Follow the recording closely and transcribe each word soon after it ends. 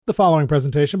The following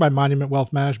presentation by Monument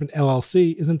Wealth Management,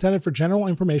 LLC is intended for general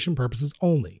information purposes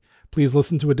only. Please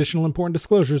listen to additional important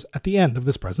disclosures at the end of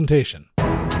this presentation.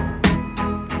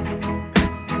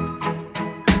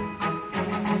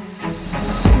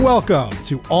 Welcome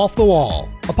to Off the Wall,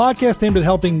 a podcast aimed at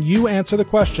helping you answer the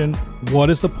question,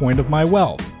 what is the point of my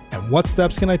wealth? And what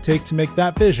steps can I take to make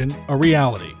that vision a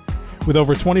reality? With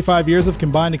over 25 years of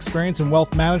combined experience in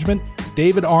wealth management,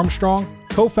 David Armstrong,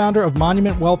 co-founder of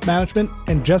Monument Wealth Management,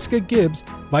 and Jessica Gibbs,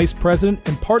 vice president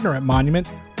and partner at Monument,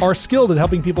 are skilled at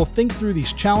helping people think through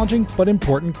these challenging but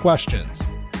important questions.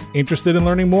 Interested in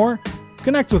learning more?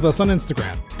 Connect with us on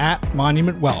Instagram at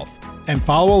Monument Wealth and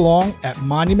follow along at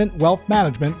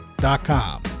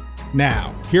monumentwealthmanagement.com.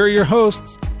 Now, here are your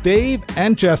hosts, Dave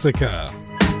and Jessica.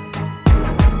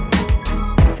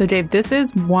 So, Dave, this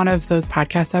is one of those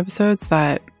podcast episodes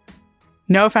that,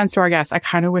 no offense to our guests, I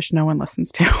kind of wish no one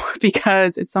listens to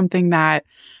because it's something that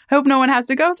I hope no one has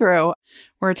to go through.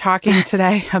 We're talking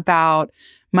today about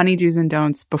money do's and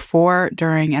don'ts before,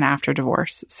 during, and after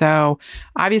divorce. So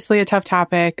obviously a tough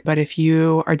topic, but if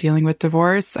you are dealing with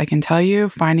divorce, I can tell you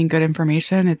finding good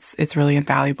information, it's really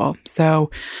invaluable.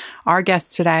 So our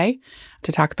guest today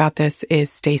to talk about this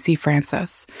is Stacey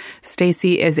Francis.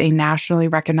 Stacey is a nationally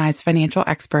recognized financial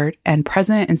expert and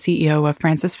president and CEO of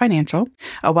Francis Financial,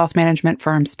 a wealth management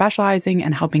firm specializing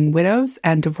in helping widows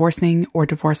and divorcing or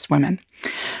divorced women.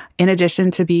 In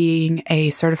addition to being a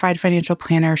certified financial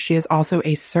planner, she is also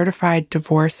a certified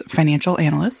divorce financial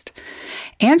analyst.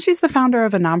 And she's the founder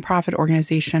of a nonprofit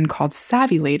organization called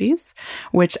Savvy Ladies,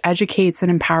 which educates and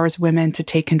empowers women to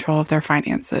take control of their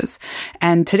finances.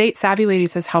 And to date, Savvy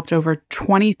Ladies has helped over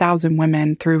 20,000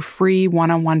 women through free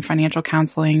one-on-one financial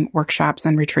counseling, workshops,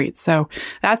 and retreats. So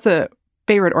that's a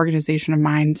favorite organization of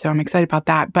mine, so I'm excited about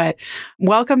that. But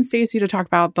welcome, Stacey, to talk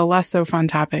about the less so fun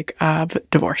topic of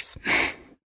divorce.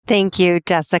 Thank you,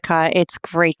 Jessica. It's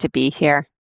great to be here.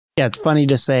 Yeah, it's funny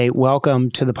to say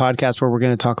welcome to the podcast where we're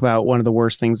going to talk about one of the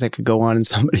worst things that could go on in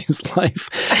somebody's life.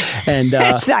 And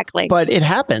exactly. But it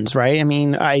happens, right? I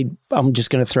mean, I'm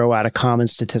just going to throw out a common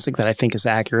statistic that I think is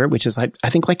accurate, which is I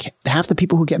think like half the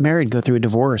people who get married go through a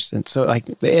divorce. And so like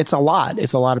it's a lot.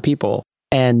 It's a lot of people.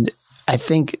 And I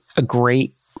think a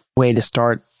great way to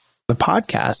start the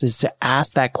podcast is to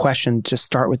ask that question, just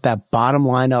start with that bottom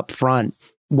line up front.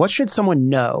 What should someone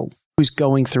know who's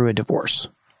going through a divorce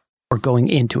or going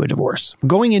into a divorce?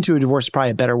 Going into a divorce is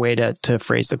probably a better way to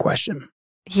phrase the question.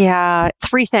 Yeah,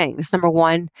 3 things. Number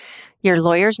 1, your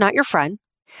lawyer's not your friend.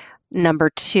 Number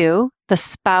 2, the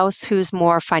spouse who's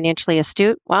more financially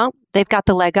astute, well, they've got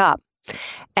the leg up.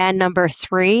 And number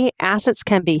 3, assets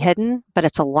can be hidden, but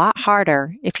it's a lot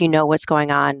harder if you know what's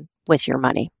going on with your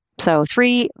money. So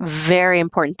 3 very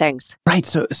important things. Right.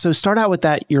 So start out with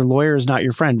that. Your lawyer is not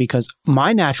your friend, because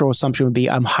my natural assumption would be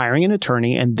I'm hiring an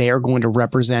attorney and they are going to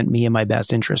represent me in my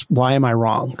best interest. Why am I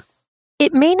wrong?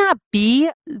 It may not be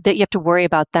that you have to worry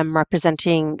about them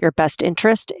representing your best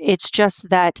interest. It's just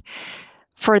that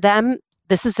for them,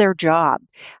 this is their job.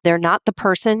 They're not the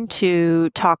person to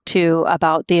talk to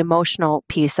about the emotional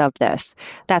piece of this.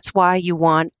 That's why you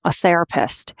want a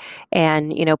therapist.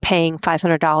 And, paying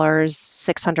 $500, $600,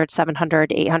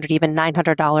 $700, $800, even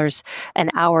 $900 an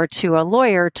hour to a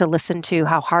lawyer to listen to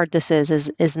how hard this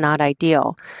is not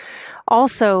ideal.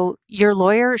 Also, your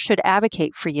lawyer should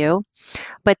advocate for you,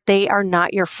 but they are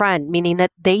not your friend, meaning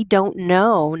that they don't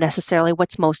know necessarily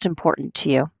what's most important to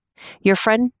you. Your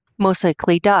friend most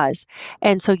likely does.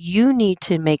 And so you need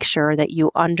to make sure that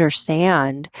you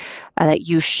understand, that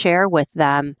you share with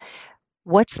them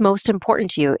what's most important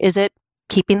to you. Is it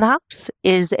keeping the house?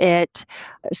 Is it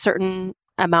a certain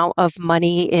amount of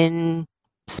money in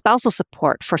spousal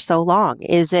support for so long?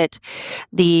 Is it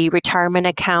the retirement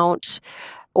account,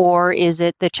 or is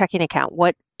it the checking account?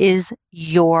 What is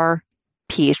your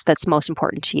piece that's most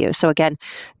important to you? So again,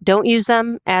 don't use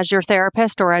them as your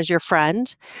therapist or as your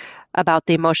friend about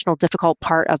the emotional, difficult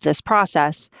part of this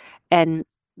process, and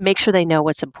make sure they know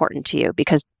what's important to you,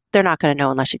 because they're not going to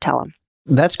know unless you tell them.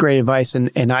 That's great advice.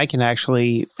 And I can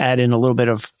actually add in a little bit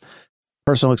of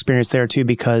personal experience there too,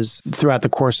 because throughout the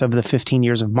course of the 15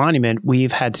 years of Monument,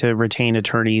 we've had to retain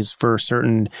attorneys for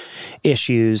certain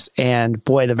issues. And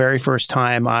boy, the very first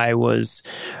time I was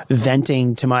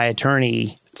venting to my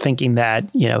attorney, thinking that,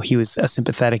 he was a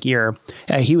sympathetic ear,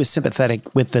 he was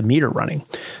sympathetic with the meter running.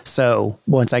 So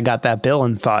once I got that bill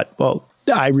and thought, well,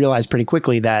 I realized pretty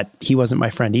quickly that he wasn't my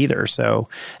friend either. So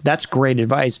that's great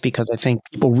advice, because I think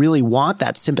people really want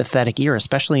that sympathetic ear,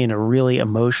 especially in a really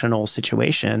emotional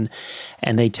situation.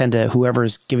 And they tend to,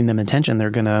 whoever's giving them attention, they're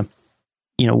going to,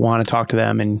 want to talk to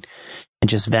them and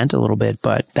just vent a little bit.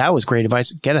 But that was great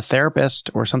advice. Get a therapist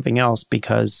or something else,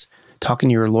 because talking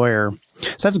to your lawyer.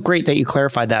 So that's great that you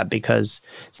clarified that, because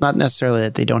it's not necessarily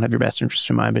that they don't have your best interest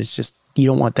in mind, but it's just you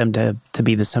don't want them to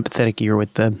be the sympathetic ear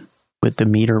with the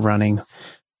meter running.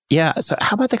 Yeah. So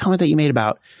how about the comment that you made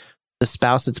about the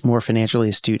spouse that's more financially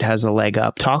astute has a leg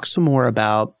up? Talk some more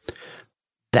about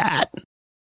that.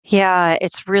 Yeah,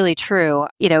 it's really true.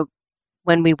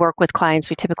 When we work with clients,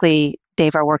 we typically,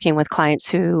 Dave, are working with clients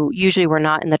who usually were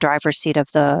not in the driver's seat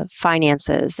of the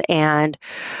finances. And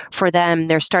for them,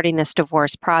 they're starting this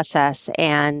divorce process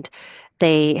and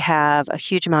they have a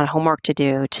huge amount of homework to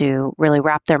do to really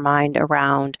wrap their mind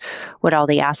around what all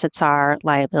the assets are,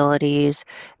 liabilities,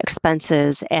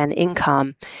 expenses, and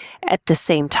income. At the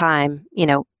same time,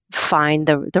 find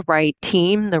the right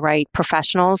team, the right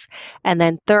professionals, and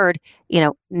then third,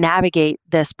 navigate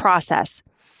this process.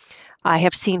 I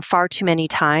have seen far too many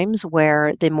times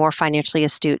where the more financially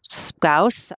astute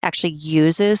spouse actually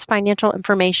uses financial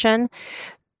information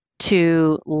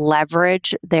to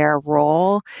leverage their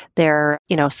role, their,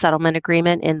 settlement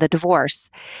agreement in the divorce.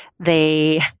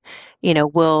 They,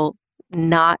 will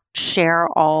not share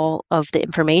all of the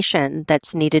information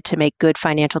that's needed to make good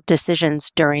financial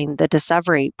decisions during the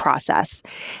discovery process.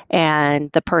 And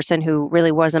the person who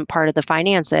really wasn't part of the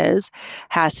finances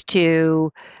has to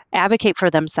advocate for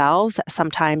themselves,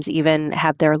 sometimes even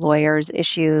have their lawyers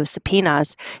issue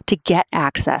subpoenas to get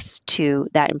access to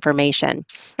that information.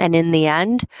 And in the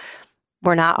end,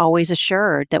 we're not always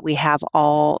assured that we have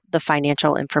all the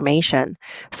financial information.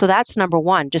 So that's number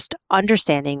one, just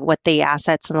understanding what the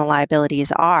assets and the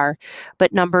liabilities are.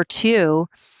 But number two,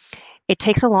 it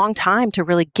takes a long time to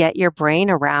really get your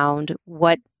brain around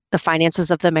what the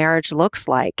finances of the marriage looks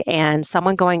like. And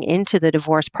someone going into the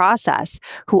divorce process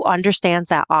who understands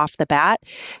that off the bat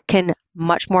can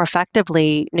much more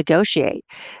effectively negotiate.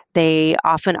 They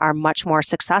often are much more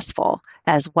successful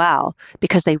as well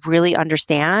because they really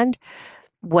understand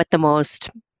what the most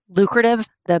lucrative,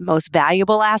 the most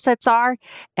valuable assets are,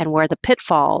 and where the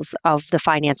pitfalls of the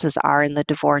finances are in the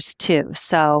divorce too.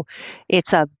 So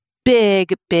it's a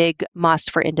big, big must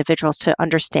for individuals to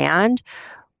understand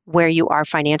where you are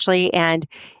financially. And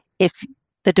if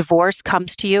the divorce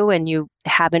comes to you and you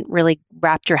haven't really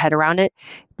wrapped your head around it,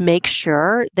 make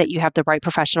sure that you have the right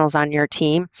professionals on your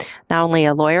team, not only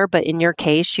a lawyer, but in your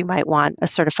case, you might want a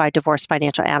certified divorce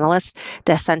financial analyst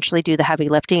to essentially do the heavy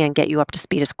lifting and get you up to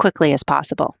speed as quickly as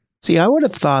possible. See, I would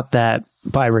have thought that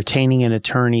by retaining an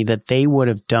attorney that they would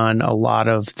have done a lot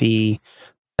of the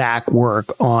back work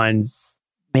on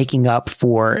making up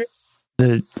for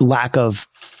the lack of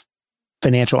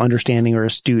financial understanding or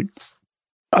astute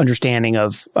understanding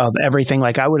of everything.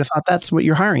 Like, I would have thought that's what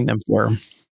you're hiring them for.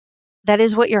 That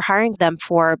is what you're hiring them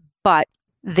for, but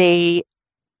they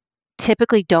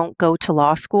typically don't go to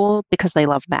law school because they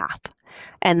love math.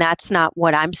 And that's not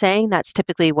what I'm saying. That's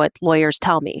typically what lawyers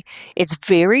tell me. It's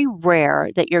very rare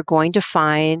that you're going to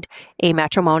find a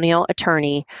matrimonial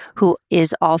attorney who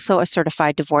is also a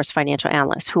certified divorce financial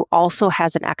analyst, who also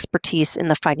has an expertise in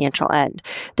the financial end.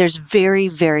 There's very,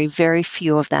 very, very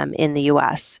few of them in the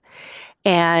US.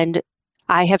 And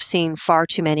I have seen far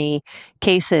too many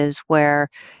cases where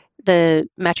the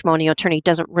matrimonial attorney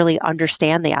doesn't really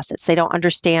understand the assets. They don't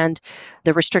understand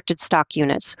the restricted stock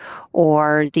units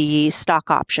or the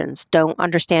stock options, don't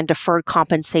understand deferred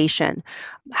compensation,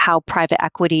 how private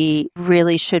equity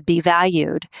really should be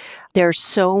valued. There's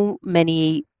so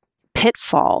many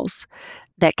pitfalls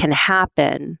that can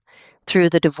happen through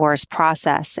the divorce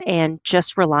process, and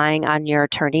just relying on your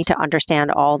attorney to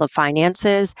understand all the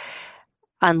finances,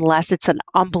 unless it's an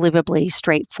unbelievably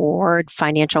straightforward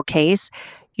financial case,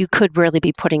 you could really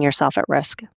be putting yourself at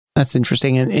risk. That's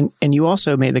interesting. And you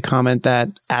also made the comment that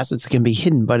assets can be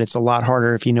hidden, but it's a lot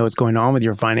harder if you know what's going on with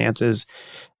your finances.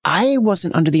 I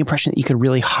wasn't under the impression that you could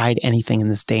really hide anything in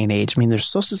this day and age. I mean, there's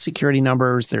social security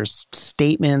numbers, there's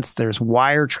statements, there's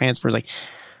wire transfers. Like,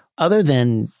 other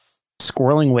than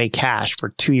squirreling away cash for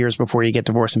 2 years before you get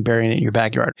divorced and burying it in your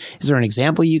backyard, is there an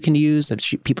example you can use that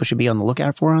people should be on the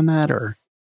lookout for on that? Or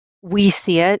we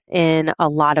see it in a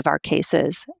lot of our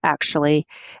cases, actually.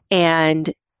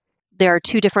 And there are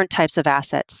two different types of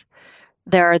assets.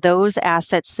 There are those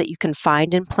assets that you can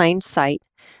find in plain sight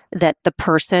that the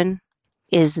person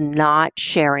is not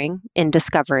sharing in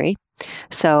discovery.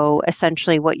 So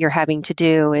essentially what you're having to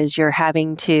do is you're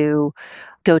having to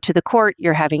go to the court,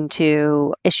 you're having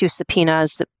to issue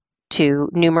subpoenas to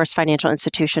numerous financial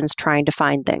institutions trying to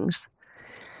find things.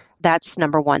 That's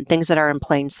number one, things that are in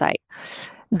plain sight.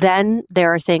 Then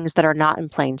there are things that are not in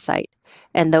plain sight.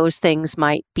 And those things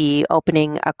might be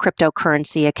opening a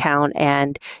cryptocurrency account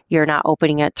and you're not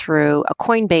opening it through a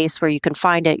Coinbase where you can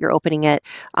find it. You're opening it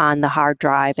on the hard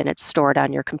drive and it's stored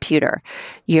on your computer.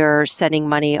 You're sending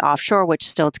money offshore, which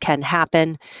still can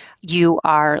happen. You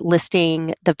are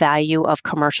listing the value of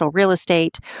commercial real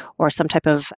estate or some type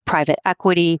of private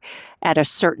equity at a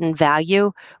certain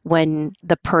value when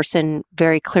the person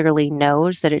very clearly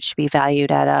knows that it should be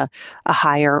valued at a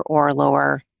higher or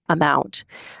lower amount.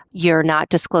 You're not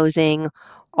disclosing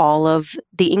all of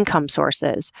the income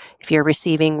sources. If you're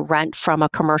receiving rent from a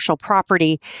commercial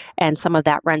property and some of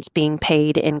that rent's being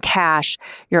paid in cash,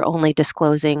 you're only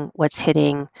disclosing what's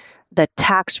hitting the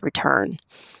tax return.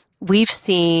 We've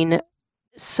seen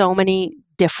so many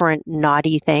different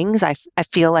naughty things. I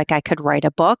feel like I could write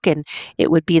a book and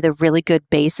it would be the really good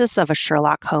basis of a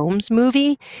Sherlock Holmes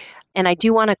movie. And I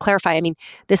do want to clarify,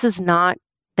 this is not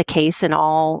the case in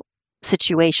all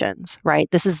situations, right?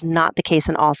 This is not the case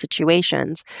in all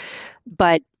situations.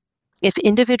 But if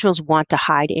individuals want to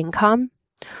hide income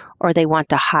or they want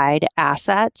to hide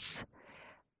assets,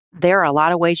 there are a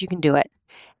lot of ways you can do it.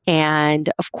 And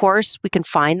of course, we can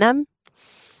find them,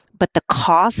 but the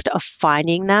cost of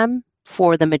finding them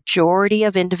for the majority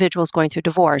of individuals going through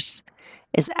divorce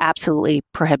is absolutely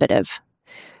prohibitive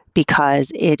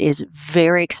because it is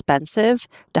very expensive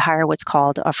to hire what's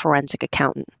called a forensic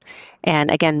accountant.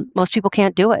 And again, most people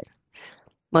can't do it.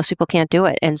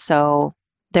 And so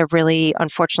they're really,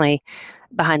 unfortunately,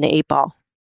 behind the eight ball.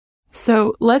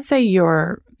 So let's say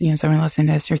you're, someone listening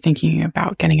to this, you're thinking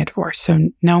about getting a divorce. So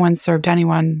no one served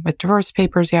anyone with divorce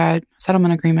papers yet,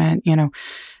 settlement agreement,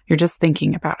 you're just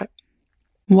thinking about it.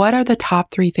 What are the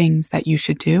top 3 things that you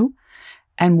should do?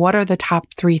 And what are the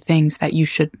top 3 things that you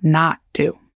should not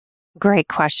do? Great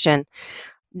question.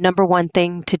 Number one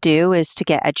thing to do is to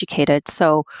get educated.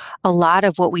 So a lot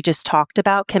of what we just talked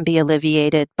about can be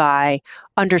alleviated by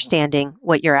understanding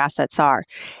what your assets are.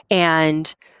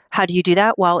 And how do you do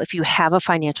that? Well, if you have a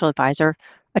financial advisor,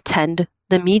 attend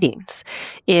the meetings.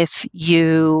 If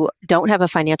you don't have a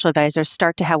financial advisor,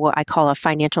 start to have what I call a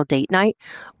financial date night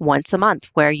once a month,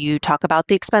 where you talk about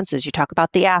the expenses, you talk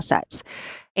about the assets.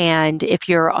 And if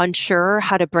you're unsure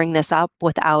how to bring this up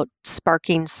without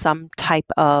sparking some type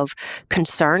of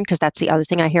concern, because that's the other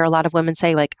thing I hear a lot of women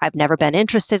say, like, I've never been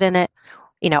interested in it,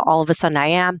 all of a sudden I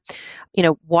am.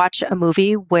 Watch a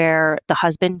movie where the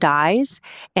husband dies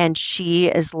and she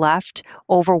is left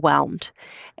overwhelmed.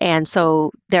 And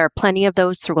so there are plenty of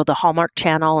those through the Hallmark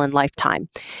Channel and Lifetime.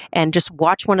 And just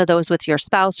watch one of those with your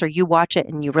spouse, or you watch it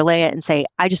and you relay it and say,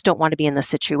 I just don't want to be in this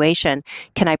situation.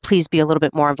 Can I please be a little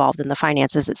bit more involved in the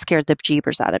finances? It scared the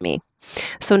jeebers out of me.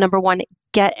 So number one,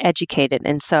 get educated.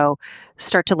 And so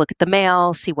start to look at the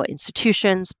mail, see what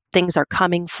institutions things are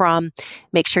coming from.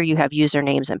 Make sure you have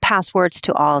usernames and passwords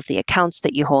to all of the accounts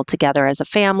that you hold together as a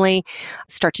family.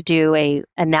 Start to do a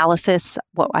analysis,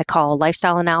 what I call a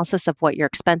lifestyle analysis of what your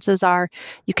expenses are.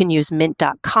 You can use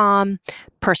mint.com,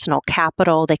 Personal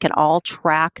Capital. They can all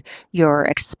track your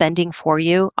expending for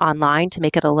you online to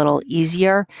make it a little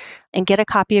easier. And get a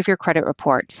copy of your credit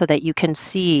report so that you can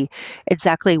see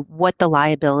exactly what the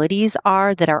liabilities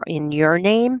are that are in your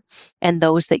name and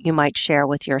those that you might share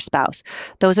with your spouse.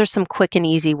 Those are some quick and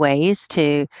easy ways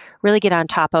to really get on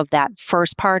top of that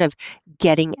first part of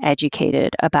getting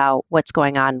educated about what's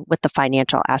going on with the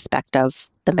financial aspect of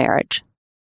the marriage.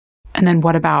 And then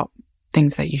what about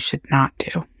things that you should not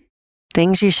do?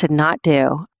 Things you should not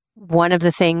do. One of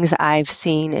the things I've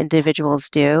seen individuals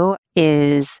do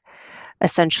is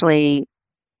essentially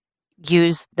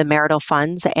use the marital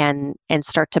funds and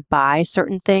start to buy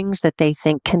certain things that they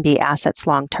think can be assets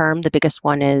long term. The biggest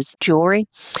one is jewelry.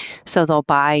 So they'll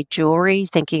buy jewelry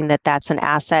thinking that that's an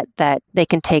asset that they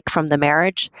can take from the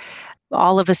marriage.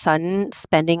 All of a sudden,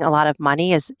 spending a lot of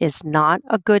money is not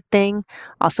a good thing.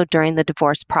 Also, during the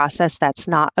divorce process, that's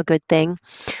not a good thing.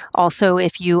 Also,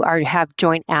 if you have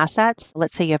joint assets,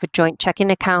 let's say you have a joint checking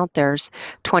account, there's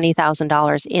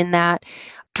 $20,000 in that.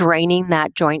 Draining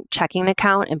that joint checking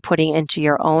account and putting it into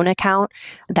your own account,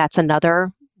 that's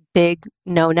another big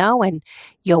no-no. And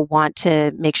you'll want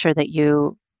to make sure that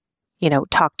you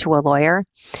talk to a lawyer.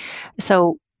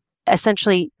 So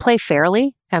essentially, play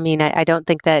fairly. I don't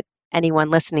think that anyone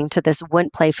listening to this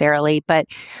wouldn't play fairly, but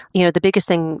the biggest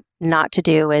thing not to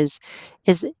do is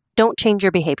don't change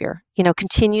your behavior.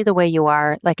 Continue the way you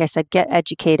are. Like I said, get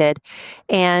educated.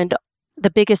 And the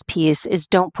biggest piece is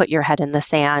don't put your head in the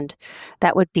sand.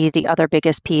 That would be the other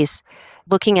biggest piece.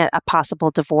 Looking at a possible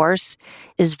divorce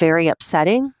is very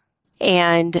upsetting.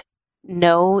 And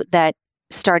know that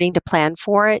starting to plan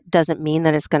for it doesn't mean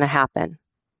that it's going to happen.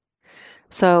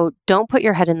 So don't put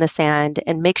your head in the sand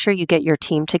and make sure you get your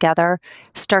team together.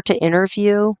 Start to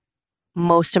interview,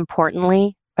 most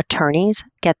importantly, attorneys,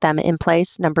 get them in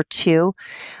place. Number two,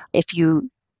 if you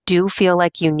do feel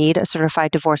like you need a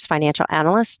certified divorce financial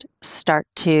analyst, start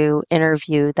to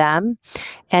interview them.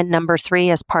 And number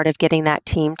three, as part of getting that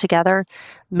team together,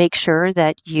 make sure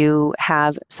that you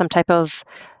have some type of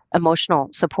emotional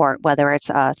support, whether it's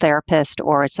a therapist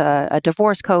or it's a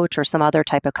divorce coach or some other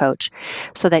type of coach,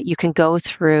 so that you can go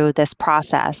through this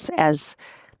process as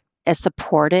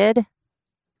supported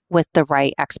with the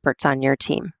right experts on your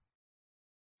team.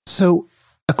 So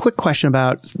a quick question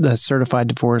about the certified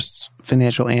divorce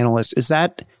financial analyst is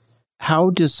that how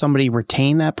does somebody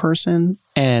retain that person?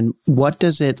 And what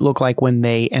does it look like when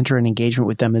they enter an engagement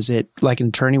with them? Is it like an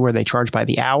attorney where they charge by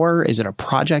the hour? Is it a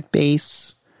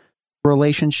project-based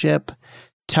relationship?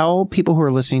 Tell people who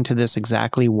are listening to this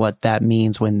exactly what that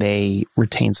means when they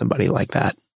retain somebody like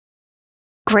that.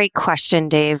 Great question,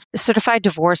 Dave. Certified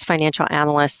divorce financial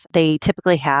analysts, they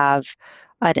typically have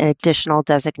an additional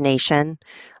designation.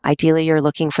 Ideally, you're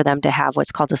looking for them to have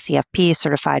what's called a CFP,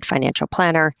 Certified Financial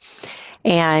Planner,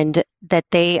 and that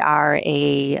they are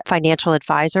a financial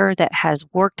advisor that has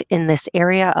worked in this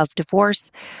area of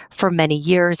divorce for many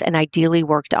years and ideally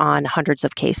worked on hundreds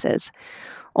of cases.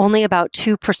 Only about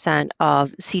 2%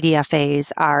 of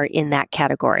CDFAs are in that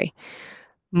category.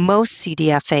 Most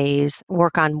CDFAs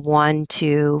work on 1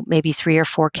 to maybe 3 or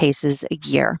 4 cases a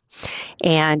year.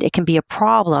 And it can be a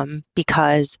problem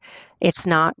because it's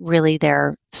not really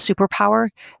their superpower.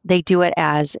 They do it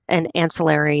as an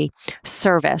ancillary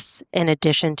service in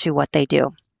addition to what they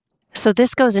do. So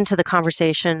this goes into the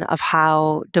conversation of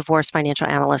how divorce financial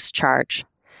analysts charge.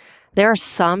 There are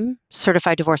some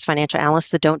certified divorce financial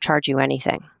analysts that don't charge you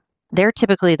anything. They're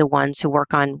typically the ones who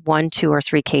work on 1, 2, or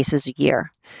 3 cases a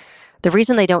year. The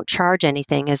reason they don't charge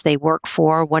anything is they work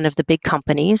for one of the big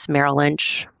companies, Merrill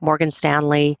Lynch, Morgan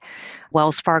Stanley,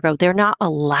 Wells Fargo. They're not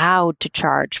allowed to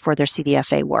charge for their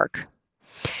CDFA work.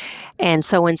 And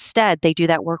so instead, they do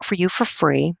that work for you for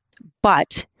free,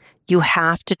 but you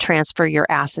have to transfer your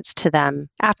assets to them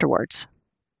afterwards,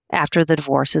 after the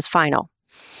divorce is final.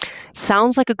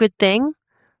 Sounds like a good thing,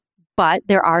 but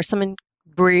there are some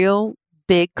real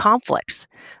big conflicts.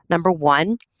 Number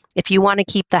one, if you want to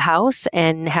keep the house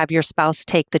and have your spouse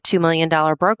take the $2 million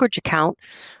brokerage account,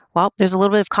 well, there's a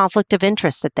little bit of conflict of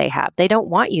interest that they have. They don't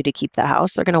want you to keep the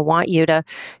house. They're going to want you to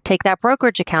take that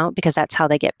brokerage account because that's how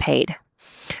they get paid.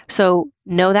 So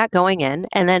know that going in.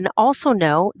 And then also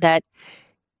know that,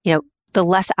 the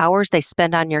less hours they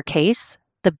spend on your case,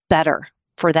 the better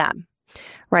for them,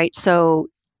 right? So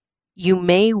you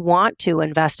may want to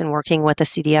invest in working with a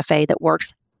CDFA that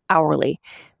works hourly.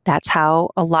 That's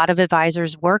how a lot of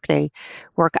advisors work. They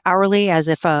work hourly as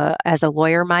a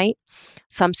lawyer might.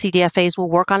 Some CDFAs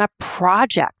will work on a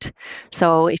project.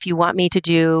 So if you want me to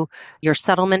do your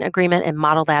settlement agreement and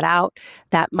model that out,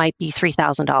 that might be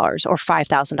 $3,000 or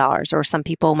 $5,000, or some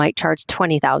people might charge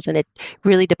 $20,000. It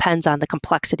really depends on the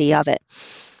complexity of it.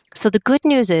 So the good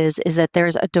news is that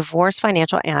there's a divorce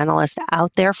financial analyst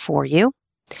out there for you.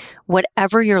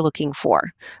 Whatever you're looking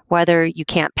for, whether you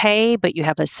can't pay, but you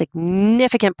have a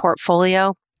significant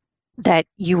portfolio that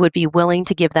you would be willing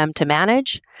to give them to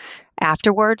manage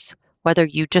afterwards, whether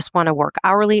you just want to work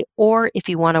hourly or if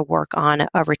you want to work on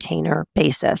a retainer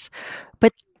basis.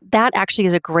 But that actually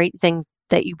is a great thing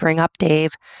that you bring up,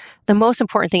 Dave. The most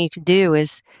important thing you can do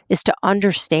is to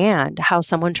understand how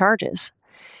someone charges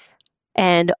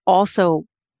and also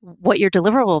what your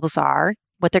deliverables are,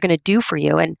 what they're going to do for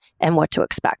you, and what to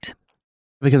expect.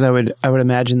 Because I would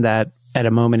imagine that at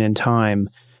a moment in time,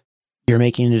 you're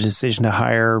making a decision to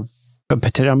hire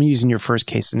I'm using your first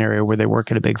case scenario where they work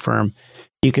at a big firm.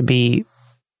 You could be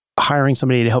hiring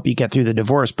somebody to help you get through the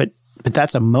divorce, but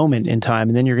that's a moment in time,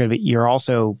 and then you're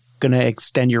also going to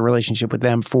extend your relationship with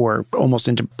them for almost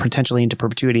potentially into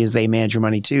perpetuity as they manage your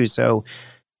money too. So.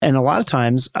 And a lot of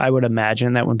times, I would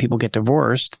imagine that when people get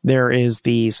divorced, there is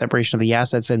the separation of the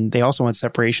assets, and they also want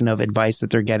separation of advice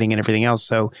that they're getting and everything else.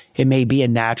 So it may be a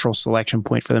natural selection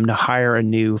point for them to hire a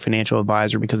new financial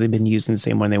advisor because they've been using the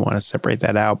same one. They want to separate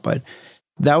that out. But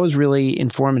that was really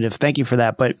informative. Thank you for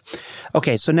that. But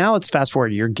okay, so now let's fast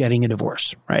forward. You're getting a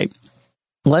divorce, right?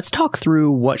 Let's talk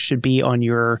through what should be on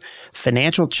your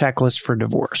financial checklist for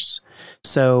divorce.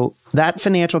 So that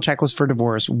financial checklist for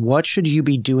divorce, what should you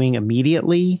be doing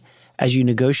immediately as you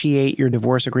negotiate your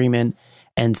divorce agreement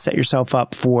and set yourself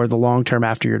up for the long term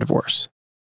after your divorce?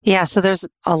 Yeah, so there's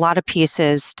a lot of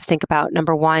pieces to think about.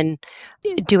 Number one,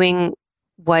 doing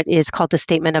what is called the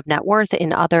statement of net worth.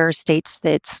 In other states,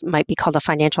 that might be called a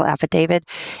financial affidavit.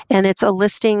 And it's a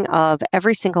listing of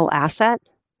every single asset,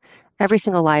 every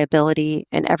single liability,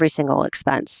 and every single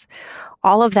expense.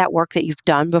 All of that work that you've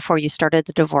done before you started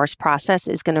the divorce process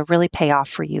is going to really pay off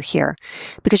for you here,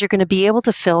 because you're going to be able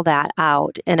to fill that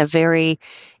out in a very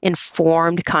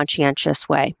informed, conscientious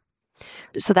way.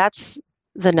 So that's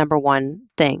the number one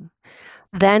thing.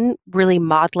 Then really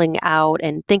modeling out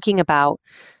and thinking about,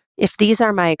 if these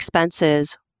are my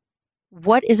expenses,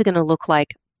 what is it going to look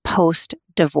like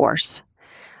post-divorce?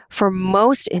 For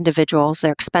most individuals,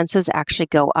 their expenses actually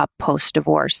go up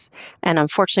post-divorce. And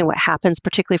unfortunately, what happens,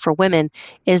 particularly for women,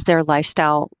 is their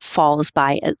lifestyle falls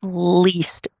by at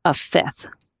least a fifth.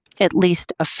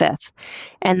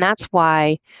 And that's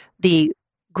why the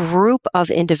group of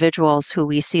individuals who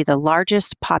we see the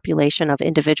largest population of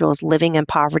individuals living in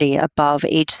poverty above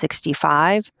age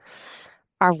 65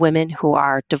 are women who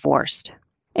are divorced.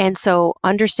 And so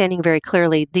understanding very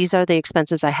clearly, these are the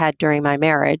expenses I had during my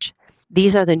marriage.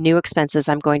 These are the new expenses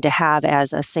I'm going to have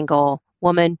as a single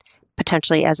woman,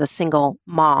 potentially as a single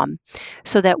mom,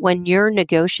 so that when you're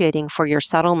negotiating for your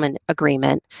settlement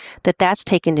agreement, that's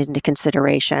taken into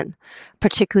consideration,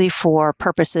 particularly for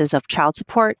purposes of child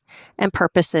support and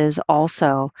purposes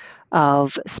also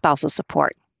of spousal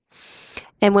support.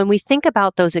 And when we think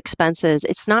about those expenses,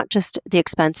 it's not just the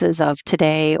expenses of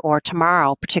today or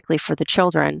tomorrow, particularly for the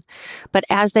children, but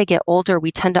as they get older,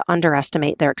 we tend to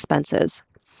underestimate their expenses.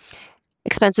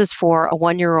 Expenses for a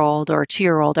 1-year-old or a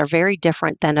 2-year-old are very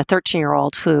different than a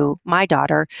 13-year-old who, my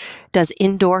daughter, does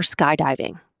indoor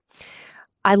skydiving.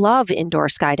 I love indoor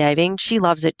skydiving. She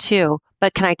loves it too.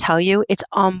 But can I tell you, it's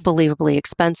unbelievably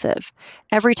expensive.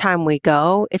 Every time we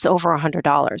go, it's over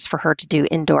 $100 for her to do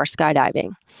indoor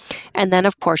skydiving. And then,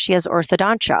 of course, she has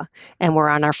orthodontia, and we're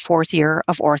on our 4th year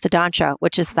of orthodontia,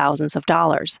 which is thousands of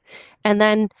dollars. And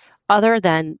then other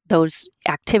than those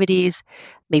activities,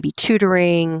 maybe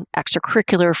tutoring,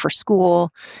 extracurricular for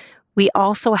school, we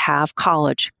also have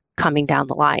college coming down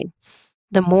the line.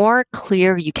 The more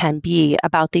clear you can be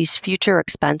about these future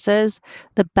expenses,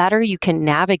 the better you can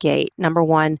navigate, number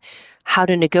one, how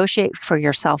to negotiate for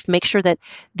yourself. Make sure that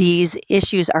these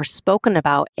issues are spoken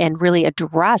about and really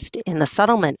addressed in the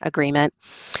settlement agreement,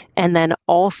 and then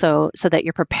also so that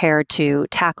you're prepared to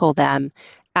tackle them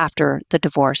after the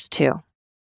divorce too.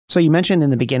 So you mentioned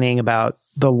in the beginning about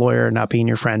the lawyer not being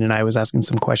your friend, and I was asking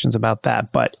some questions about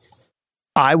that. But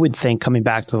I would think, coming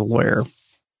back to the lawyer,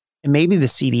 and maybe the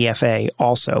CDFA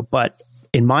also, but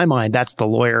in my mind, that's the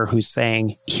lawyer who's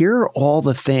saying, here are all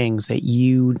the things that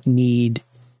you need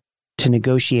to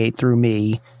negotiate through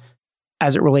me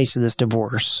as it relates to this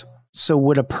divorce. So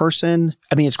would a person,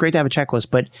 I mean, it's great to have a checklist,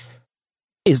 but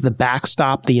is the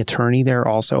backstop the attorney there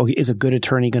also? Is a good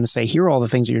attorney going to say, here are all the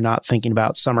things that you're not thinking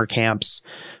about, summer camps,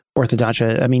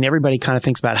 orthodontia? I mean, everybody kind of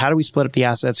thinks about how do we split up the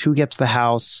assets, who gets the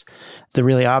house, the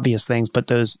really obvious things, but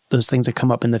those things that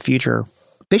come up in the future,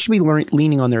 they should be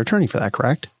leaning on their attorney for that,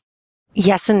 correct?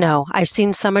 Yes and no. I've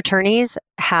seen some attorneys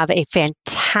have a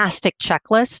fantastic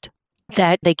checklist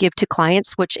that they give to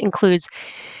clients, which includes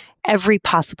every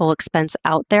possible expense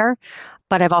out there.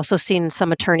 But I've also seen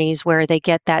some attorneys where they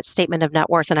get that statement of net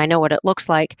worth, and I know what it looks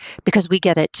like because we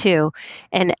get it too.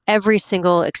 And every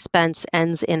single expense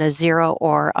ends in a 0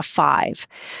 or a 5.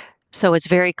 So it's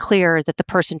very clear that the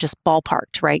person just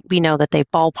ballparked, right? We know that they've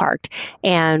ballparked,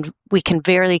 and we can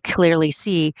very clearly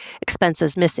see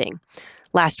expenses missing.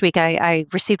 Last week, I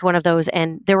received one of those,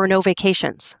 and there were no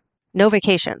vacations,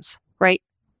 right?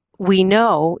 We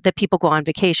know that people go on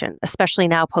vacation, especially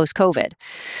now post-COVID.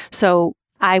 So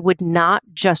I would not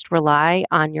just rely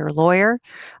on your lawyer.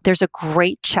 There's a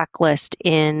great checklist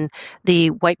in the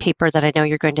white paper that I know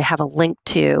you're going to have a link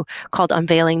to called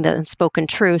Unveiling the Unspoken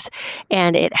Truth.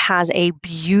 And it has a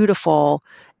beautiful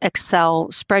Excel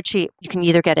spreadsheet. You can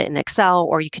either get it in Excel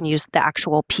or you can use the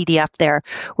actual PDF there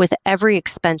with every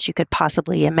expense you could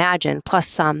possibly imagine, plus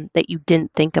some that you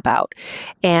didn't think about.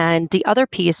 And the other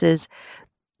piece is,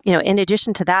 in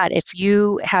addition to that, if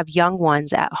you have young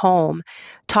ones at home,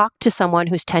 talk to someone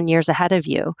who's 10 years ahead of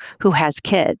you who has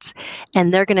kids,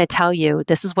 and they're going to tell you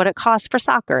this is what it costs for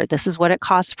soccer. This is what it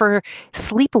costs for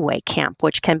sleepaway camp,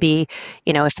 which can be,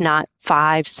 if not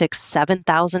 $5,000, $6,000,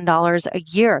 $7,000 a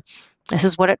year. This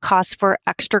is what it costs for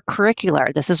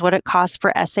extracurricular. This is what it costs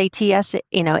for SAT,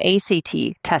 ACT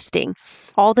testing.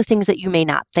 All the things that you may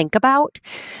not think about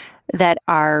that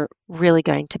are really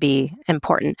going to be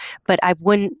important. But I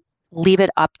wouldn't leave it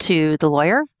up to the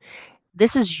lawyer.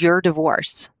 This is your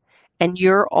divorce, and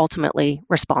you're ultimately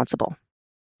responsible.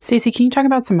 Stacey, can you talk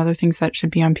about some other things that should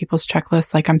be on people's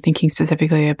checklists? Like I'm thinking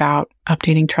specifically about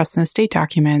updating trust and estate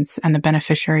documents and the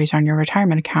beneficiaries on your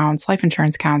retirement accounts, life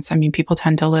insurance accounts. I mean, people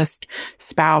tend to list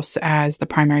spouse as the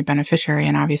primary beneficiary.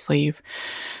 And obviously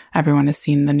everyone has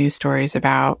seen the news stories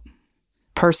about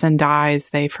person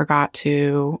dies, they forgot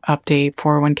to update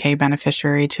 401k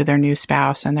beneficiary to their new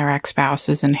spouse, and their ex-spouse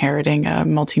is inheriting a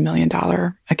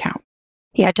multi-million-dollar account.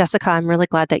 Yeah, Jessica, I'm really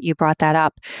glad that you brought that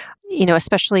up.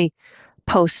 Especially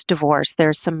post-divorce,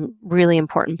 there's some really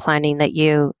important planning that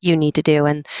you need to do.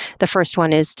 And the first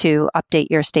one is to update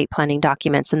your estate planning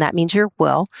documents. And that means your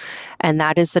will. And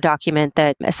that is the document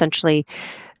that essentially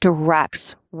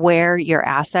directs where your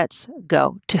assets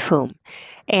go to whom.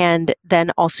 And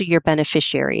then also your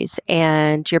beneficiaries.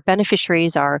 And your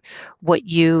beneficiaries are what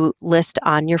you list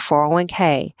on your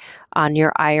 401k, on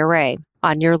your IRA,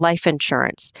 on your life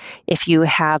insurance. If you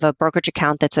have a brokerage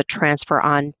account that's a transfer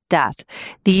on death,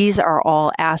 these are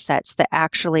all assets that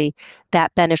actually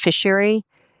that beneficiary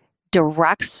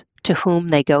directs to whom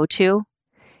they go to,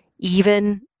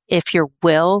 even if your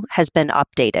will has been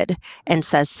updated and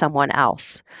says someone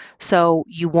else. So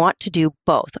you want to do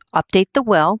both. Update the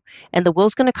will, and the will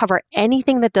is going to cover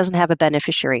anything that doesn't have a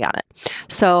beneficiary on it.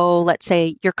 So let's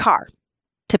say your car.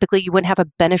 Typically, you wouldn't have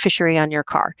a beneficiary on your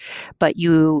car, but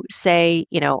you say,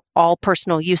 all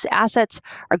personal use assets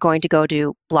are going to go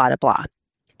to blah, blah, blah.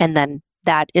 And then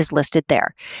that is listed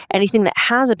there. Anything that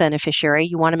has a beneficiary,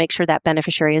 you want to make sure that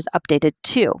beneficiary is updated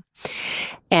too.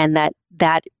 And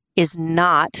that is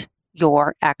not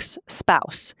your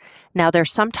ex-spouse. Now, there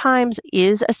sometimes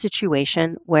is a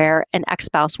situation where an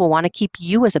ex-spouse will want to keep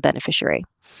you as a beneficiary,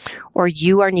 or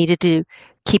you are needed to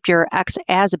keep your ex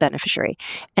as a beneficiary.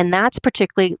 And that's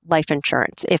particularly life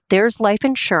insurance. If there's life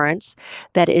insurance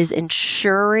that is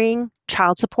insuring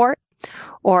child support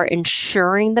or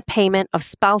ensuring the payment of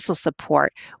spousal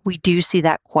support, we do see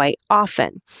that quite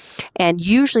often. And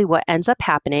usually what ends up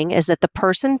happening is that the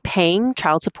person paying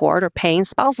child support or paying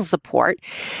spousal support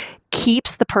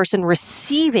keeps the person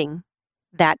receiving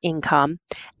that income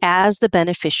as the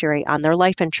beneficiary on their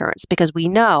life insurance, because we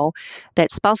know that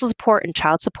spousal support and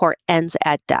child support ends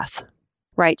at death,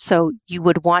 right? So you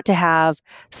would want to have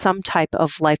some type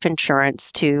of life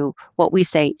insurance to, what we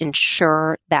say,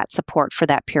 ensure that support for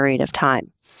that period of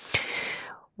time.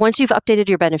 Once you've updated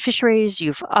your beneficiaries,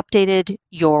 you've updated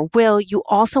your will, you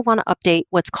also want to update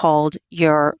what's called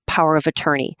your power of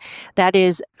attorney. That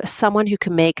is someone who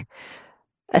can make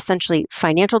essentially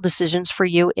financial decisions for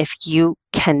you if you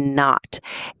cannot.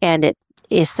 And it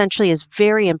essentially is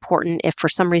very important if for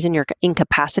some reason you're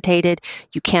incapacitated,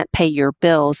 you can't pay your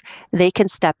bills, they can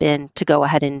step in to go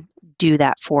ahead and do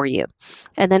that for you.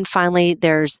 And then finally,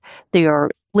 there's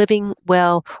your living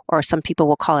will, or some people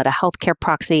will call it a healthcare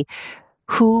proxy,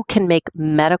 who can make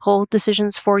medical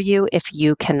decisions for you if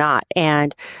you cannot.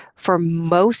 And for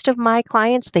most of my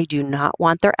clients, they do not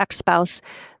want their ex-spouse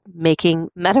making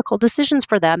medical decisions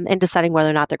for them and deciding whether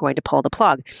or not they're going to pull the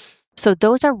plug. So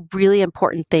those are really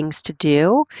important things to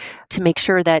do to make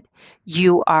sure that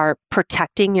you are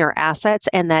protecting your assets,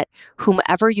 and that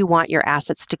whomever you want your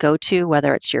assets to go to,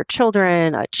 whether it's your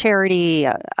children, a charity,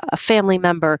 a family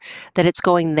member, that it's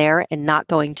going there and not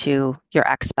going to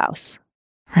your ex-spouse.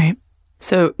 Right.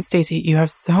 So Stacey, you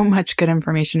have so much good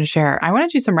information to share. I want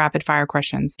to do some rapid fire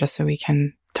questions just so we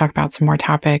can talk about some more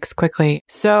topics quickly.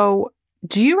 So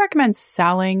do you recommend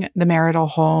selling the marital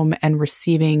home and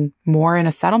receiving more in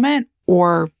a settlement,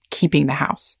 or keeping the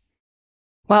house?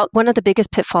 Well, one of the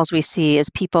biggest pitfalls we see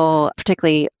is people,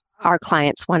 particularly our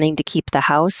clients, wanting to keep the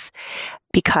house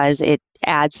because it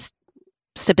adds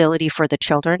stability for the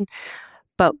children.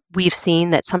 But we've seen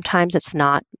that sometimes it's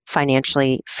not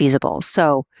financially feasible.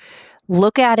 So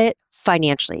look at it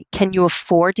financially. Can you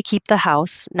afford to keep the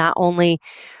house? Not only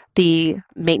the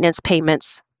maintenance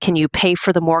payments, can you pay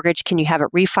for the mortgage? Can you have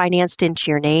it refinanced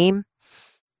into your name?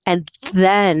 And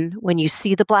then when you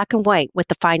see the black and white with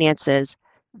the finances,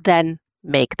 then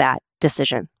make that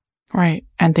decision. Right.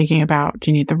 And thinking about, do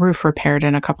you need the roof repaired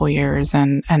in a couple of years?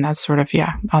 And that's sort of,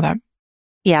 all that.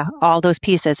 Yeah, all those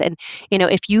pieces. And,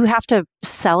 if you have to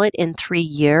sell it in 3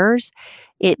 years,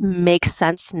 it makes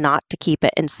sense not to keep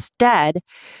it. Instead,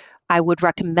 I would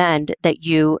recommend that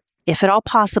you, if at all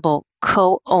possible,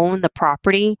 co-own the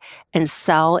property and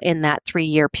sell in that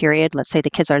 3-year period. Let's say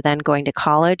the kids are then going to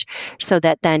college, so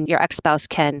that then your ex-spouse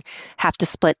can have to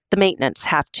split the maintenance,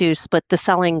 have to split the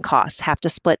selling costs, have to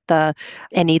split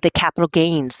any of the capital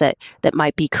gains that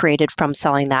might be created from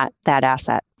selling that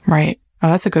asset. Right. Oh,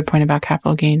 that's a good point about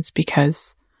capital gains,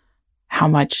 because how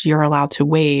much you're allowed to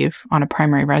waive on a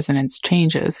primary residence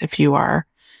changes if you are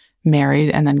married,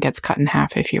 and then gets cut in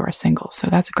half if you are single. So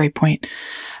that's a great point.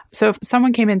 So if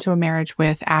someone came into a marriage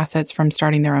with assets from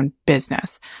starting their own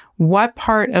business, what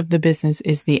part of the business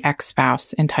is the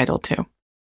ex-spouse entitled to?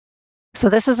 So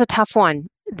this is a tough one.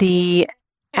 The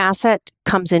asset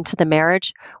comes into the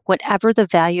marriage, whatever the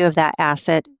value of that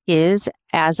asset is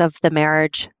as of the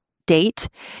marriage estate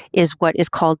is what is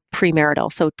called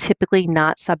premarital. So typically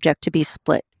not subject to be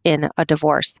split in a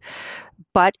divorce.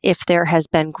 But if there has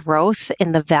been growth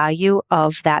in the value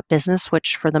of that business,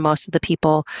 which for the most of the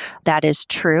people that is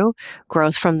true,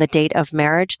 growth from the date of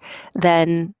marriage,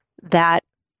 then that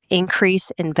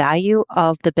increase in value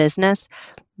of the business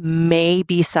may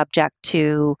be subject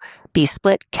to be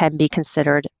split, can be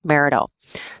considered marital.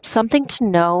 Something to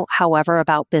know, however,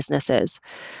 about businesses.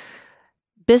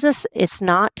 Business, it's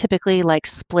not typically like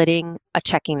splitting a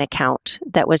checking account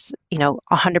that was,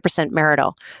 100%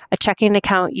 marital. A checking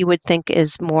account you would think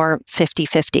is more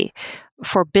 50-50.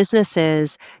 For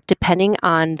businesses, depending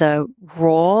on the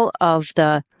role of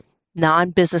the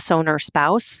non-business owner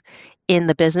spouse in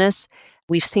the business,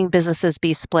 we've seen businesses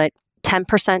be split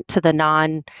 10% to the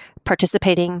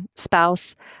non-participating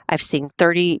spouse. I've seen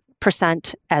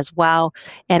 30% as well.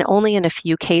 And only in a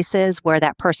few cases where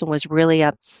that person was really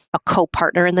a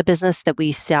co-partner in the business that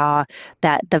we saw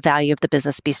that the value of the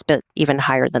business be split even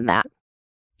higher than that.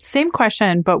 Same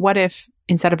question, but what if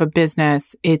instead of a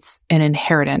business, it's an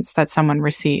inheritance that someone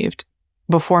received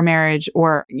before marriage?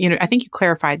 Or, I think you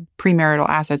clarified premarital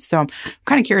assets. So I'm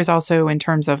kind of curious also in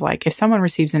terms of like if someone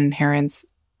receives an inheritance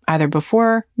either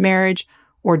before marriage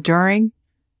or during,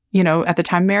 at the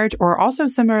time of marriage, or also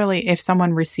similarly, if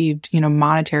someone received,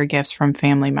 monetary gifts from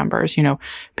family members,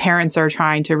 parents are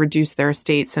trying to reduce their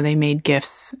estate. So they made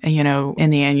gifts, in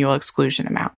the annual exclusion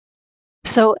amount.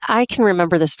 So I can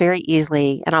remember this very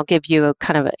easily, and I'll give you a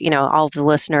kind of, all the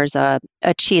listeners a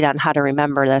cheat on how to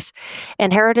remember this.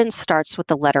 Inheritance starts with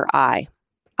the letter I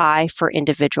for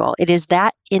individual. It is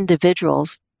that individual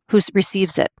who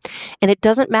receives it. And it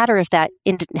doesn't matter if that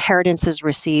inheritance is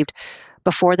received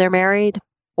before they're married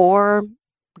or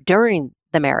during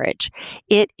the marriage.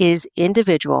 It is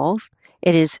individuals.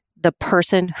 It is the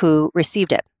person who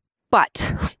received it.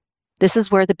 But this is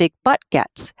where the big but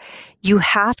gets. You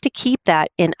have to keep that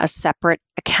in a separate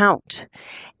account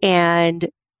and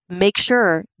make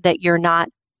sure that you're not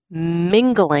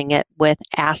mingling it with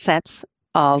assets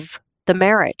of the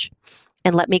marriage.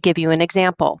 And let me give you an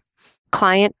example.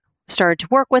 Client started to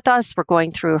work with us. We're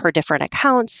going through her different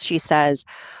accounts. She says,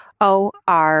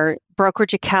 our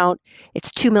brokerage account,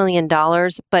 it's $2 million,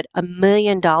 but $1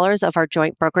 million of our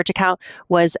joint brokerage account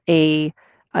was a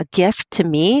gift to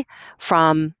me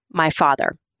from my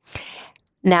father.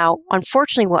 Now,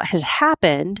 unfortunately, what has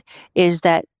happened is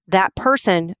that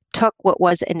person took what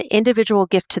was an individual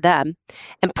gift to them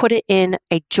and put it in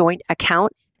a joint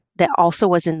account that also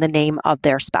was in the name of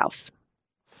their spouse.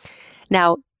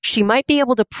 Now, she might be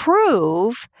able to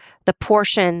prove the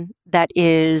portion that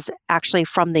is actually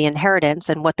from the inheritance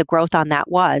and what the growth on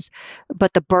that was,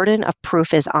 but the burden of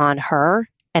proof is on her,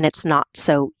 and it's not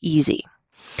so easy.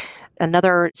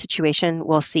 Another situation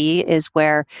we'll see is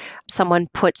where someone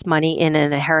puts money in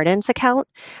an inheritance account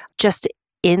just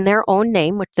in their own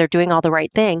name, which they're doing all the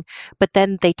right thing, but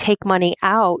then they take money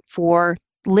out for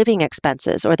living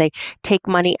expenses, or they take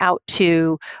money out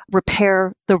to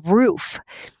repair the roof.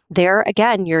 There,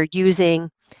 again, you're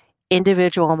using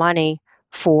individual money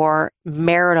for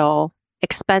marital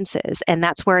expenses, and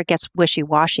that's where it gets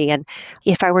wishy-washy. And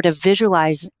if I were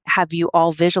to have you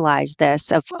all visualize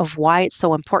this of why it's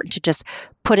so important to just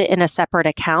put it in a separate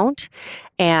account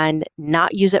and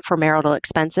not use it for marital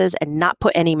expenses and not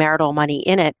put any marital money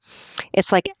in it,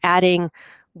 it's like adding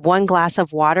one glass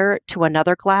of water to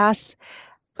another glass.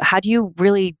 How do you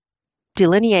really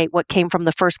delineate what came from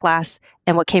the first glass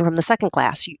and what came from the second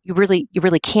glass? You really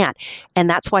can't. And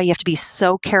that's why you have to be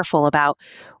so careful about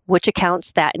which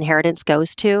accounts that inheritance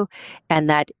goes to, and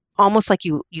that almost like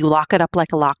you lock it up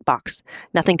like a lockbox.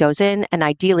 Nothing goes in, and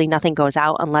ideally nothing goes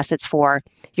out unless it's for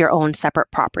your own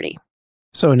separate property.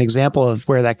 So an example of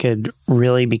where that could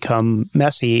really become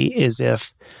messy is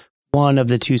if one of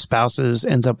the two spouses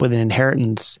ends up with an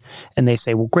inheritance and they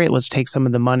say, well, great, let's take some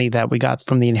of the money that we got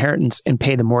from the inheritance and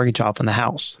pay the mortgage off on the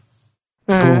house.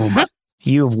 Boom.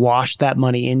 You've washed that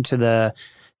money into the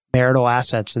marital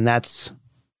assets, and that's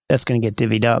going to get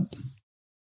divvied up.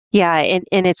 Yeah,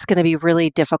 and it's going to be really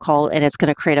difficult, and it's going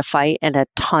to create a fight and a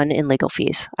ton in legal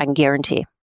fees, I can guarantee.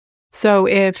 So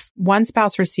if one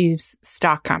spouse receives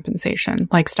stock compensation,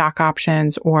 like stock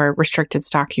options or restricted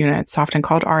stock units, often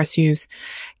called RSUs,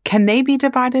 can they be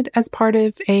divided as part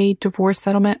of a divorce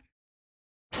settlement?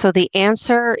 So the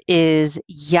answer is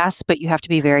yes, but you have to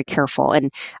be very careful. And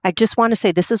I just want to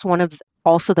say this is one of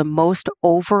also the most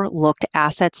overlooked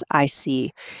assets I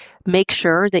see. Make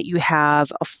sure that you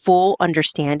have a full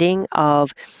understanding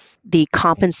of the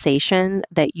compensation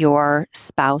that your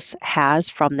spouse has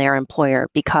from their employer,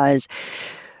 because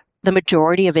the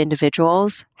majority of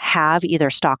individuals have either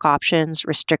stock options,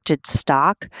 restricted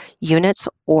stock units,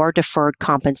 or deferred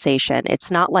compensation.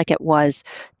 It's not like it was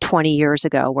 20 years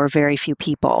ago where very few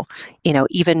people,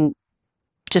 even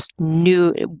just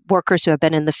new workers who have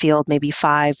been in the field maybe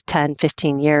 5, 10,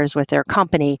 15 years with their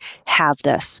company have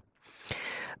this.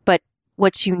 But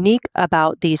what's unique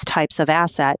about these types of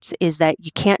assets is that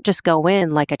you can't just go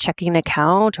in like a checking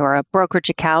account or a brokerage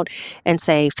account and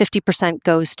say 50%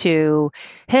 goes to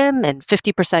him and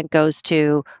 50% goes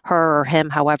to her or him,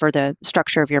 however the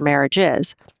structure of your marriage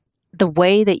is. The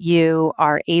way that you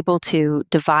are able to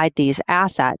divide these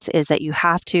assets is that you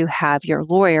have to have your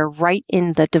lawyer write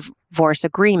in the divorce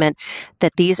agreement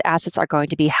that these assets are going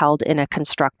to be held in a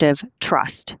constructive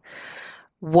trust.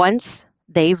 Once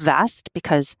they vest,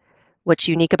 because what's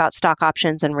unique about stock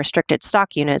options and restricted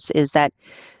stock units is that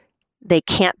they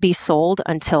can't be sold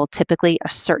until typically a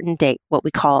certain date, what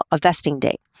we call a vesting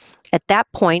date. At that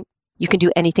point, you can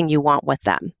do anything you want with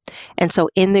them. And so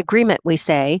in the agreement, we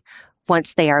say,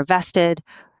 once they are vested,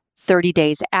 30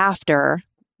 days after,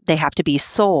 they have to be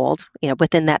sold.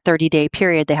 Within that 30-day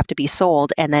period, they have to be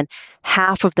sold. And then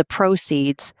half of the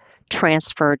proceeds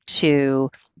transferred to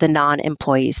the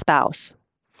non-employee spouse.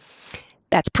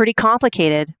 That's pretty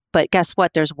complicated, but guess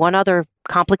what? There's one other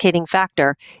complicating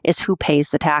factor is who pays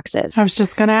the taxes. I was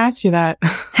just going to ask you that.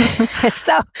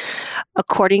 So,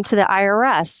 according to the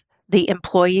IRS, the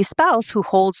employee spouse who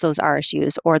holds those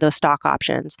RSUs or those stock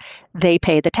options, they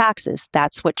pay the taxes.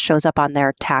 That's what shows up on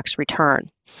their tax return.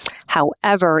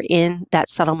 However, in that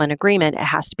settlement agreement, it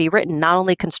has to be written not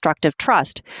only constructive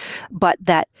trust, but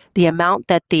that the amount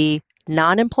that the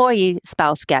non-employee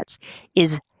spouse gets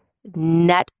is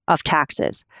net of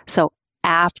taxes. So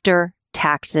after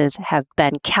taxes have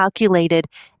been calculated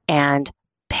and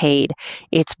paid.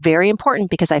 It's very important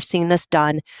because I've seen this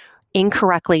done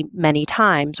incorrectly many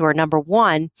times where, number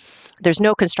one, there's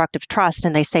no constructive trust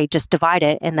and they say just divide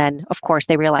it, and then of course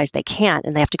they realize they can't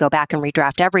and they have to go back and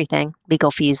redraft everything,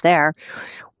 legal fees there.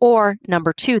 Or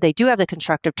number two, they do have the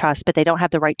constructive trust, but they don't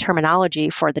have the right terminology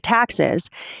for the taxes,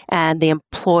 and the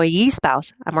employee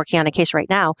spouse, I'm working on a case right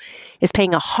now, is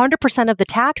paying 100% of the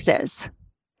taxes,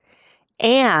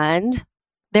 and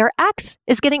their ex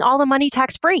is getting all the money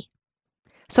tax-free.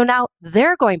 So now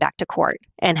they're going back to court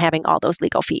and having all those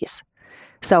legal fees.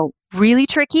 So really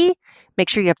tricky. Make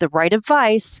sure you have the right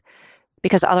advice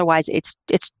because otherwise it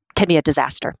can be a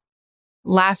disaster.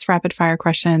 Last rapid fire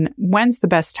question. When's the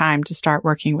best time to start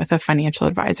working with a financial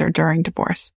advisor during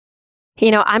divorce?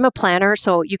 I'm a planner,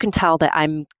 so you can tell that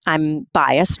I'm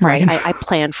biased, right? I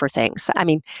plan for things. I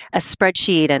mean, a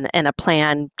spreadsheet and a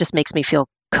plan just makes me feel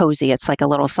cozy. It's like a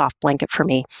little soft blanket for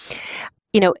me.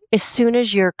 As soon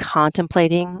as you're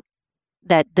contemplating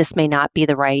that this may not be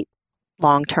the right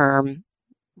long-term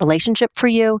relationship for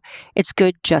you, it's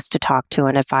good just to talk to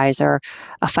an advisor,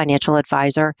 a financial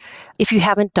advisor. If you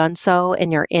haven't done so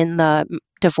and you're in the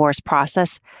divorce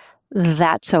process,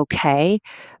 that's okay.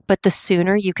 But the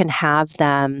sooner you can have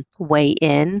them weigh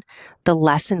in, the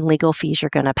less in legal fees you're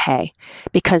going to pay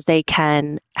because they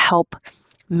can help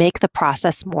make the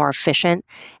process more efficient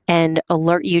and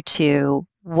alert you to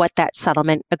what that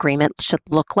settlement agreement should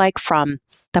look like from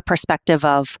the perspective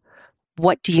of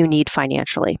what do you need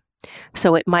financially.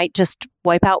 So it might just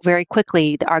wipe out very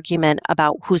quickly the argument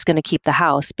about who's going to keep the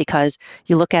house because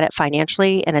you look at it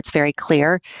financially and it's very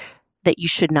clear that you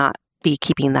should not be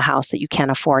keeping the house, that you can't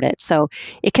afford it. So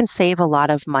it can save a lot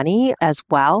of money as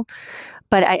well.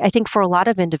 But I think for a lot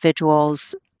of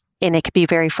individuals, and it could be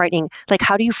very frightening. Like,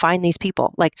 how do you find these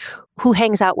people? Like, who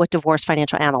hangs out with divorce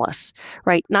financial analysts,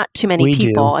 right? Not too many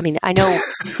people. Do. I mean, I know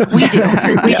we do.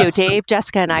 We do. Dave,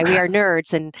 Jessica, and I, we are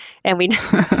nerds, and we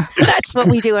that's what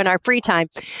we do in our free time.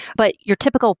 But your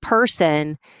typical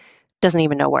person doesn't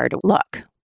even know where to look.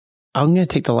 I'm going to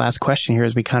take the last question here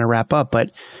as we kind of wrap up, but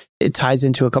it ties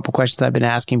into a couple questions I've been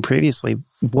asking previously.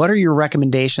 What are your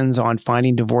recommendations on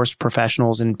finding divorce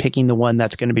professionals and picking the one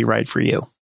that's going to be right for you?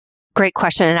 Great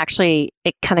question. And actually,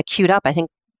 it kind of queued up, I think,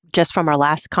 just from our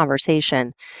last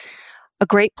conversation. A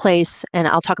great place, and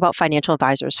I'll talk about financial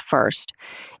advisors first.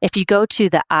 If you go to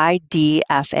the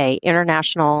IDFA,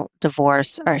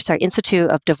 Institute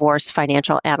of Divorce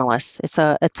Financial Analysts, it's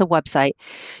a website.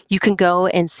 You can go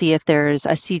and see if there's a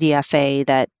CDFA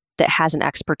that has an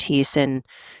expertise in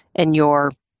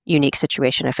your unique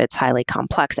situation, if it's highly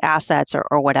complex assets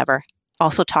or whatever.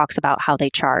 Also talks about how they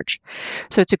charge.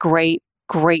 So it's a great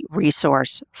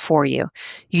resource for you.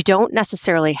 You don't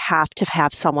necessarily have to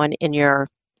have someone in your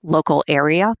local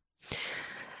area.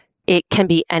 It can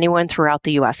be anyone throughout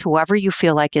the U.S., whoever you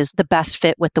feel like is the best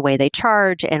fit with the way they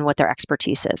charge and what their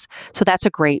expertise is. So that's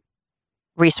a great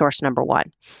resource, number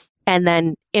one. and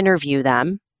then interview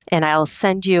them. And I'll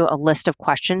send you a list of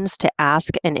questions to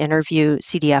ask and interview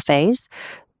CDFAs.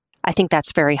 I think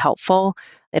that's very helpful.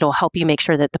 It'll help you make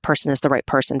sure that the person is the right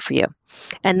person for you.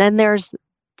 And then there's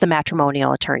the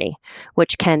matrimonial attorney,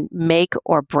 which can make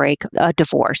or break a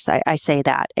divorce. I say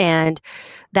that. And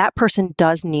that person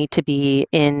does need to be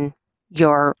in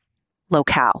your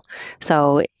locale.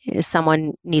 So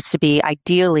someone needs to be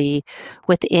ideally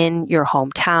within your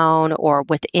hometown or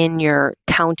within your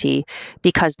county,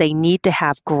 because they need to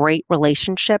have great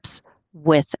relationships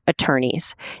with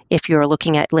attorneys. If you're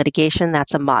looking at litigation,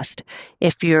 that's a must.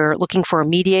 If you're looking for a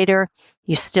mediator,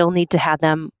 you still need to have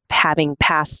them having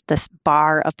passed this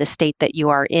bar of the state that you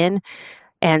are in.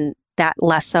 And that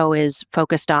less so is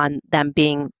focused on them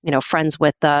being, friends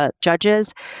with the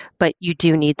judges, but you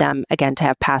do need them, again, to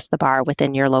have passed the bar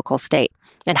within your local state.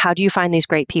 And how do you find these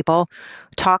great people?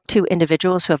 Talk to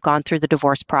individuals who have gone through the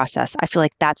divorce process. I feel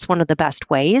like that's one of the best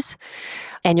ways.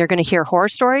 And you're going to hear horror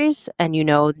stories, and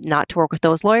not to work with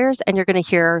those lawyers, and you're going to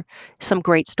hear some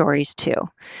great stories too.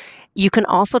 You can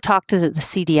also talk to the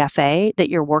CDFA that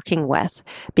you're working with,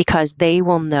 because they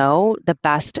will know the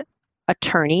best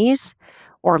attorneys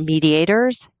or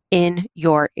mediators in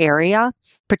your area,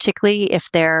 particularly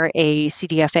if they're a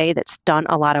CDFA that's done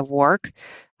a lot of work.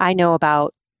 I know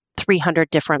about 300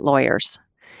 different lawyers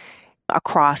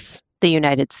across the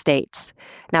United States.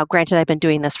 Now, granted, I've been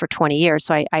doing this for 20 years,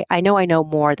 so I know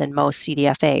more than most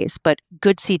CDFAs, but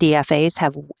good CDFAs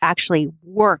have actually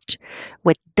worked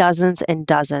with dozens and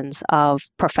dozens of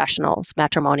professionals,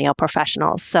 matrimonial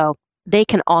professionals. So they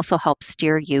can also help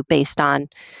steer you based on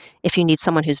if you need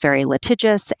someone who's very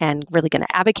litigious and really going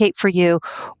to advocate for you,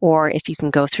 or if you can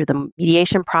go through the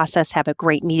mediation process, have a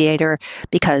great mediator,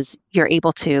 because you're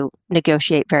able to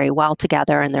negotiate very well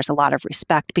together and there's a lot of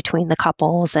respect between the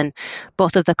couples, and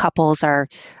both of the couples are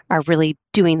really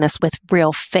doing this with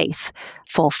real faith,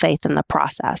 full faith in the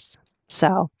process.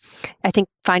 So I think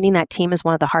finding that team is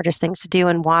one of the hardest things to do,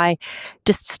 and why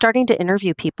just starting to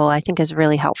interview people, I think, is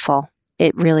really helpful.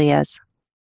 It really is.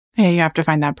 Yeah, you have to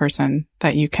find that person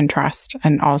that you can trust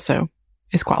and also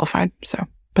is qualified.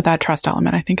 But that trust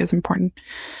element, I think, is important.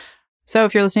 So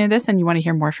if you're listening to this and you want to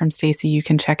hear more from Stacey, you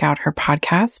can check out her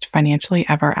podcast, Financially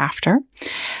Ever After.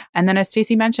 And then, as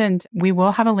Stacey mentioned, we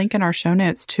will have a link in our show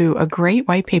notes to a great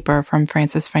white paper from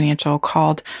Francis Financial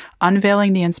called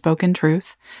Unveiling the Unspoken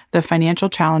Truth, the Financial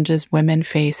Challenges Women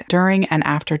Face During and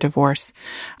After Divorce.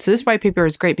 So this white paper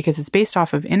is great because it's based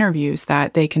off of interviews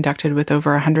that they conducted with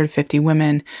over 150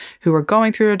 women who are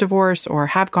going through a divorce or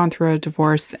have gone through a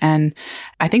divorce. And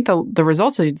I think the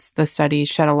results of the study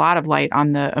shed a lot of light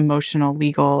on the emotional,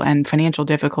 legal, and financial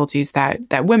difficulties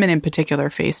that women in particular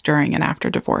face during and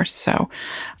after divorce. So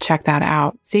check that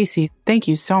out. Stacey, thank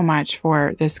you so much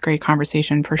for this great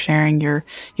conversation, for sharing your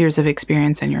years of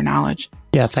experience and your knowledge.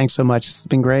 Yeah, thanks so much. This has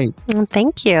been great.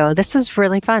 Thank you. This is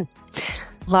really fun.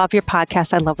 Love your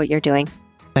podcast. I love what you're doing.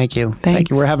 Thank you. Thanks. Thank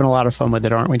you. We're having a lot of fun with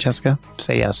it, aren't we, Jessica?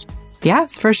 Say yes.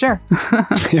 Yes, for sure.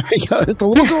 There we go. It's a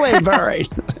little delayed, but all right.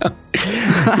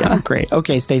 Yeah, great.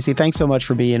 Okay, Stacey, thanks so much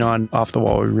for being on Off the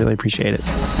Wall. We really appreciate it.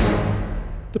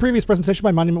 The previous presentation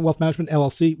by Monument Wealth Management,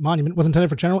 LLC, Monument, was intended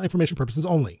for general information purposes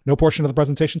only. No portion of the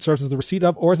presentation serves as the receipt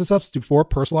of or as a substitute for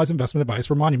personalized investment advice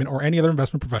for Monument or any other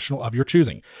investment professional of your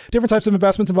choosing. Different types of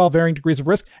investments involve varying degrees of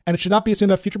risk, and it should not be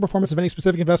assumed that future performance of any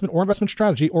specific investment or investment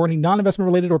strategy or any non-investment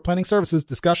related or planning services,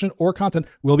 discussion, or content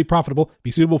will be profitable,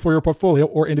 be suitable for your portfolio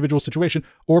or individual situation,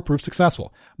 or prove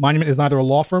successful. Monument is neither a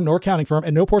law firm nor accounting firm,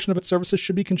 and no portion of its services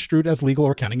should be construed as legal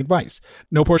or accounting advice.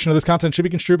 No portion of this content should be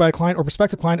construed by a client or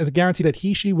prospective client as a guarantee that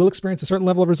he/she will experience a certain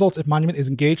level of results if Monument is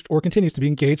engaged or continues to be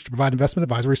engaged to provide investment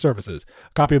advisory services.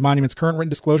 A copy of Monument's current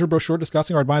written disclosure brochure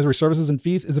discussing our advisory services and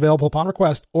fees is available upon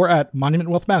request or at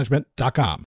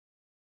monumentwealthmanagement.com.